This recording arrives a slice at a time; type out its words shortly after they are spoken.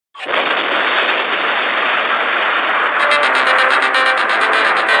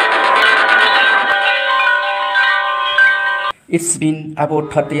It's been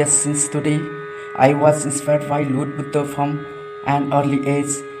about 30 years since today. I was inspired by Lord Buddha from an early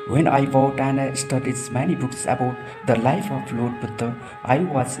age. When I bought and studied many books about the life of Lord Buddha, I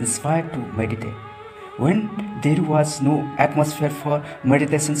was inspired to meditate. When there was no atmosphere for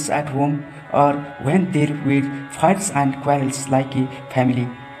meditations at home, or when there were fights and quarrels like a family,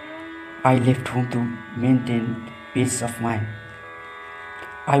 I left home to maintain peace of mind.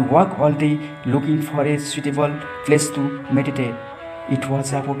 I walked all day looking for a suitable place to meditate. It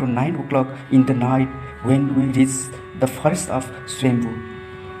was about 9 o'clock in the night when we reached the forest of Swambhu.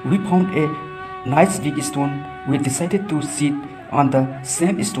 We found a nice big stone. We decided to sit on the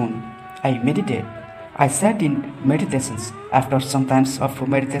same stone. I meditated. I sat in meditations. After some time of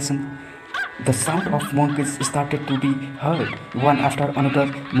meditation, the sound of monkeys started to be heard. One after another,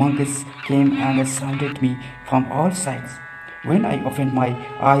 monkeys came and surrounded me from all sides. When I opened my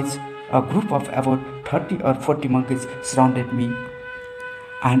eyes, a group of about 30 or 40 monkeys surrounded me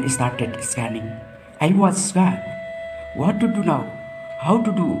and started scanning. I was scared. What to do now? How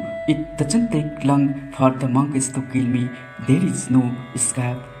to do? It doesn't take long for the monkeys to kill me. There is no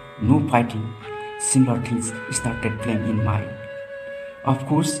escape, no fighting. Similar things started playing in my mind. Of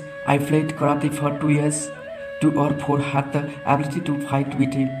course, I played karate for 2 years. 2 or 4 had the ability to fight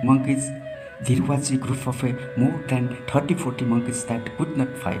with monkeys. There was a group of more than 30-40 monkeys that could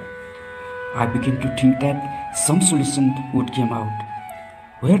not fight. I began to think that some solution would come out.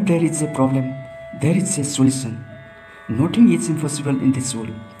 Where there is a problem, there is a solution. Nothing is impossible in this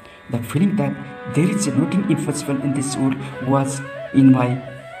world. The feeling that there is nothing impossible in this world was in my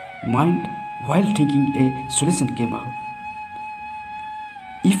mind while thinking a solution came out.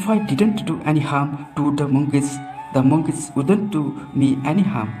 If I didn't do any harm to the monkeys wouldn't do me any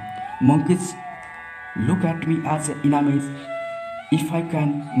harm. Monkeys look at me as enemies. If I can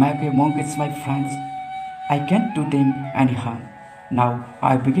make monkeys my friends, I can't do them any harm. Now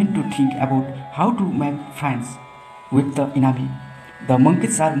I begin to think about how to make friends with the enemy. The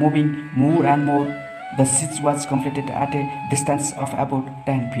monkeys are moving more and more. The siege was completed at a distance of about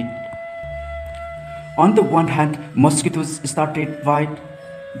 10 feet. On the one hand, mosquitoes started bite.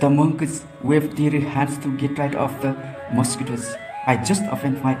 The monkeys waved their hands to get rid of the mosquitoes. I just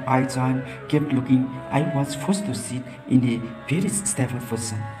opened my eyes and kept looking. I was forced to sit in a very stable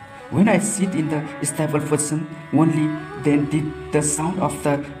position. When I sit in the stable position, only then did the sound of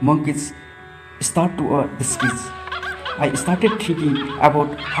the monkeys start to decrease. I started thinking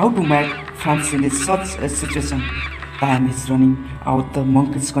about how to make friends in such a situation. Time is running out. The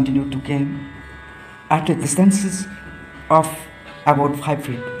monkeys continue to come. At a distance of about 5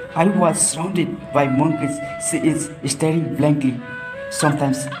 feet, I was surrounded by monkeys. She is staring blankly.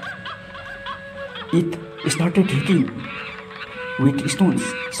 Sometimes it started hitting with stones.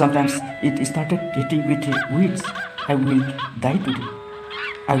 Sometimes it started hitting with weeds. I will die today.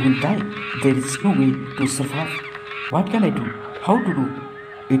 I will die. There is no way to survive. What can I do? How to do?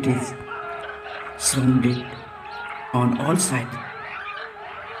 It is surrounded on all sides.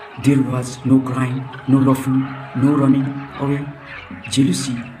 There was no crying, no laughing, no running away.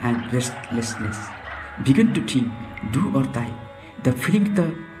 Jealousy and restlessness began to think, do or die. The feeling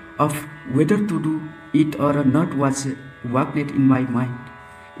of whether to do it or not was walked in my mind.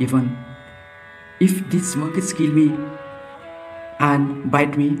 Even if these monkeys kill me and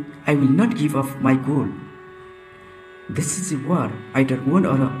bite me, I will not give up my goal. This is a war, either won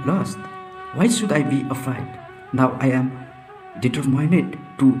or lost. Why should I be afraid? Now I am determined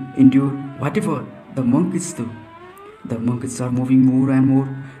to endure whatever the monkeys do. The monkeys are moving more and more.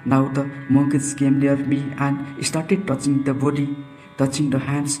 Now the monkeys came near me and started touching the body, touching the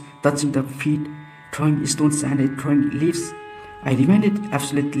hands, touching the feet, throwing stones and throwing leaves. I remained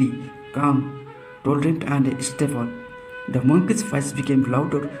absolutely calm, tolerant and stable. The monkeys' voice became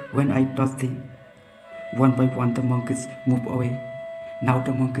louder when I touched them. One by one the monkeys moved away. Now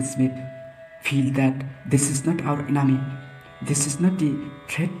the monkeys made feel that this is not our enemy. This is not a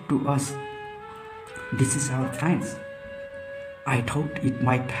threat to us. This is our friends. I thought it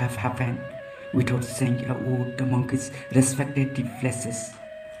might have happened. Without saying a word, the monkeys respected the places.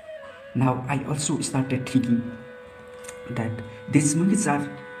 Now I also started thinking that these monkeys are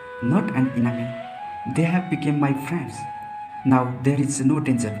not an enemy. They have become my friends. Now there is no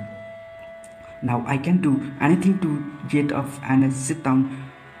danger. Now I can do anything to get up and sit down.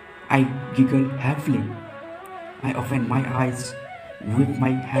 I giggled happily. I opened my eyes, whipped my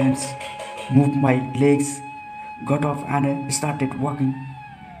hands, moved my legs, got up and started walking.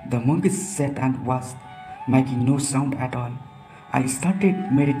 The monkeys sat and watched, making no sound at all. I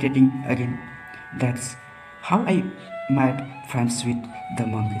started meditating again. That's how I made friends with the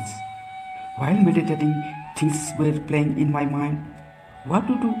monkeys. While meditating, Things were playing in my mind. What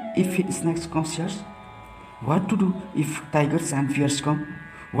to do if snakes come here? What to do if tigers and bears come?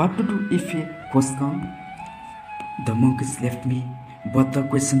 What to do if a ghost come? The monkeys left me, but the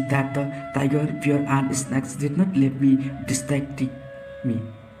question that the tiger, bear and snakes did not leave me distracted me.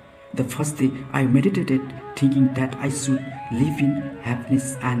 The first day I meditated, thinking that I should live in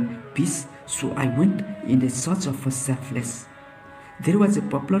happiness and peace, so I went in search of a safe place. There was a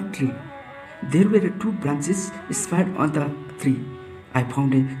poplar tree. There were 2 branches spread on the tree. I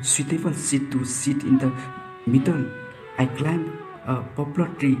found a suitable seat to sit in the middle. I climbed a poplar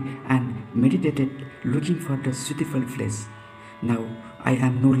tree and meditated, looking for the suitable place. Now I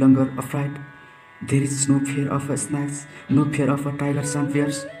am no longer afraid. There is no fear of snakes, no fear of tigers and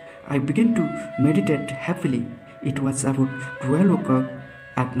bears. I began to meditate happily. It was about 12 o'clock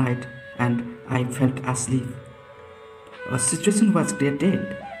at night and I felt asleep. A situation was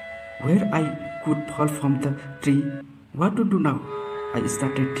created where I could fall from the tree. What to do now? I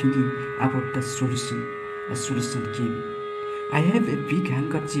started thinking about the solution. A solution came. I have a big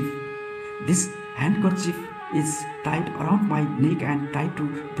handkerchief. This handkerchief is tied around my neck and tied to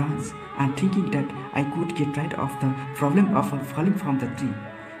branch, and thinking that I could get rid of the problem of falling from the tree.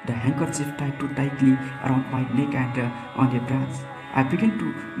 The handkerchief tied too tightly around my neck and on a branch. I began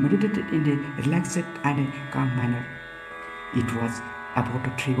to meditate in a relaxed and a calm manner. It was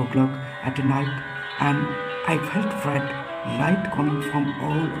about 3 o'clock at night and I felt bright light coming from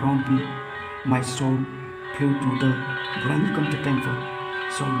all around me. My soul flew to the Brahman temple.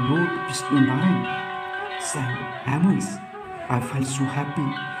 So Lord Vishnu Narayan sang hymns. I felt so happy,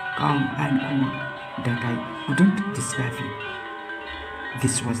 calm and cool that I couldn't describe it.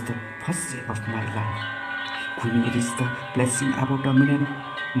 This was the first day of my life. When we reached the place in about a minute,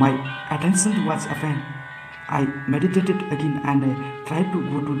 my attention was open. I meditated again and I tried to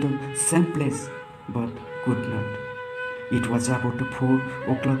go to the same place, but could not. It was about 4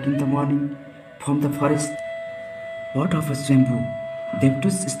 o'clock in the morning. From the forest, out of a swambhu,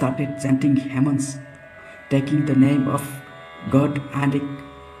 devotees started chanting hymns, taking the name of God and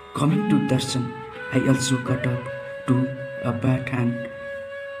coming to darshan. I also got up to a bat and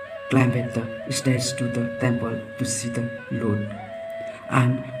climbed the stairs to the temple to see the Lord,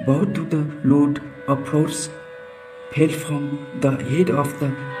 and bowed to the Lord. A flowers fell from the head of the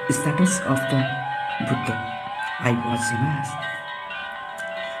statues of the Buddha. I was amazed.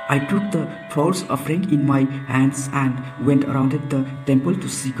 I took the flowers offering in my hands and went around the temple to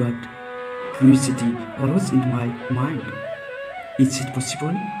see God. Curiosity arose in my mind. Is it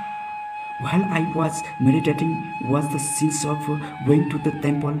possible? While I was meditating, was the sense of going to the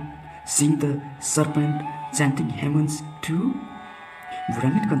temple, seeing the serpent, chanting hymns too?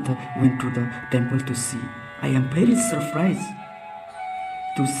 Buranikantha went to the temple to see. I am very surprised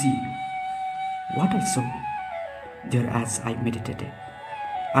to see what I saw there as I meditated.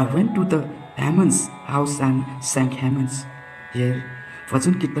 I went to the Haman's house and sang hymns. Here,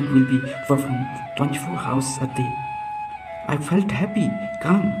 Bhajan Kirtan will be performed 24 hours a day. I felt happy,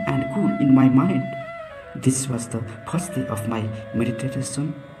 calm and cool in my mind. This was the first day of my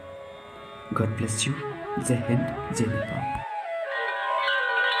meditation. God bless you. Jai Hind, Jai Nepal.